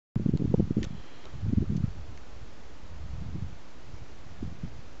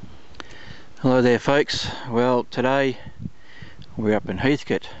Hello there folks. Well, today we're up in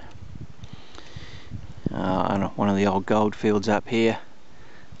Heathcote, on one of the old gold fields up here.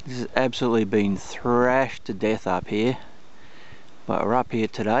 This has absolutely been thrashed to death up here, but we're up here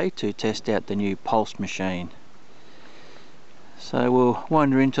today to test out the new pulse machine. So we'll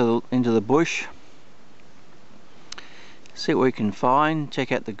wander into the bush, see what we can find,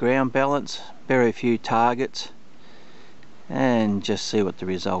 check out the ground balance, bury a few targets, and just see what the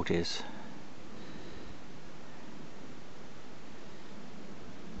result is.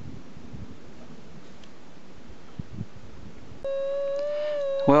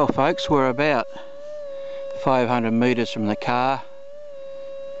 Well folks, we're about 500 metres from the car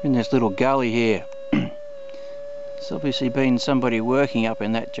in this little gully here. There's obviously been somebody working up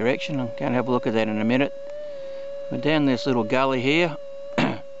in that direction. I'm going to have a look at that in a minute. We're down this little gully here.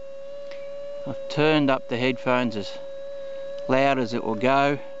 I've turned up the headphones as loud as it will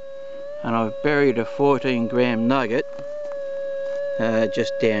go, and I've buried a 14-gram nugget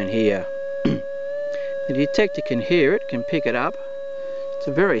just down here. The detector can hear it, can pick it up.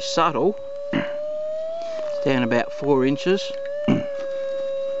 It's very subtle. It's down about 4 inches.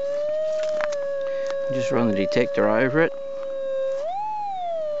 Just run the detector over it.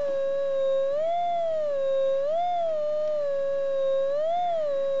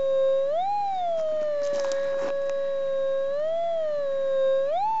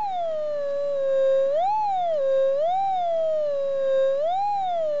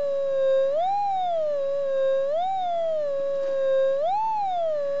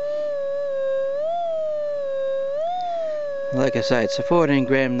 Like I say, it's a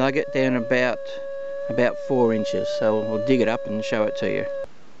 14-gram nugget down about 4 inches, so we'll dig it up and show it to you.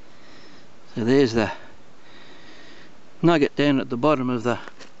 So there's the nugget down at the bottom of the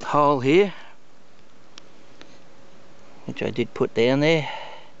hole here, which I did put down there.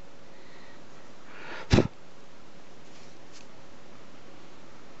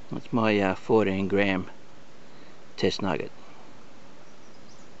 That's my 14-gram test nugget.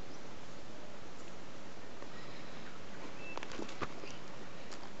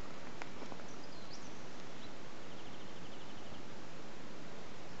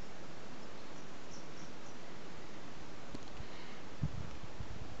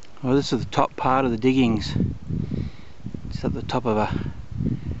 Well, this is the top part of the diggings. It's at the top of a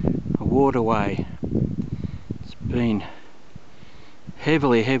waterway. It's been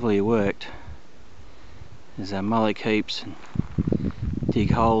heavily worked. There's mullock heaps and dig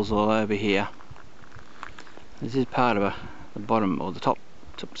holes all over here. This is part of the bottom, or the top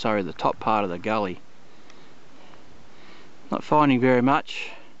part of the gully. Not finding very much.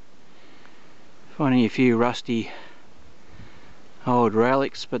 Finding a few rusty old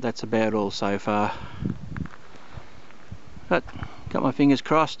relics, but that's about all so far. But got my fingers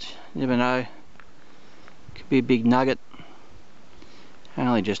crossed. You never know, could be a big nugget.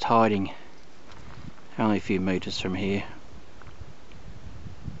 Only just hiding only a few metres from here.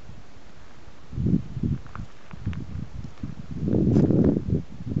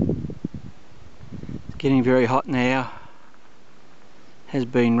 It's getting very hot now. Has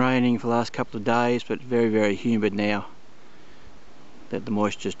been raining for the last couple of days, but very humid now that the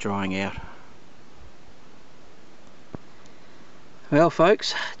moisture's drying out. Well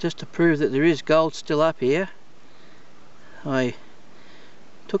folks, just to prove that there is gold still up here, I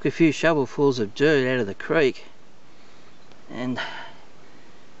took a few shovelfuls of dirt out of the creek and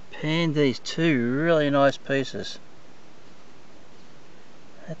panned these two really nice pieces.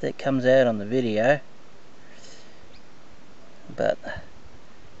 I hope that comes out on the video, but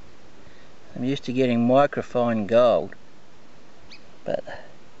I'm used to getting microfine gold, but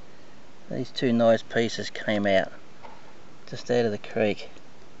these two nice pieces came out just out of the creek.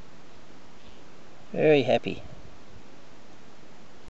 Very happy.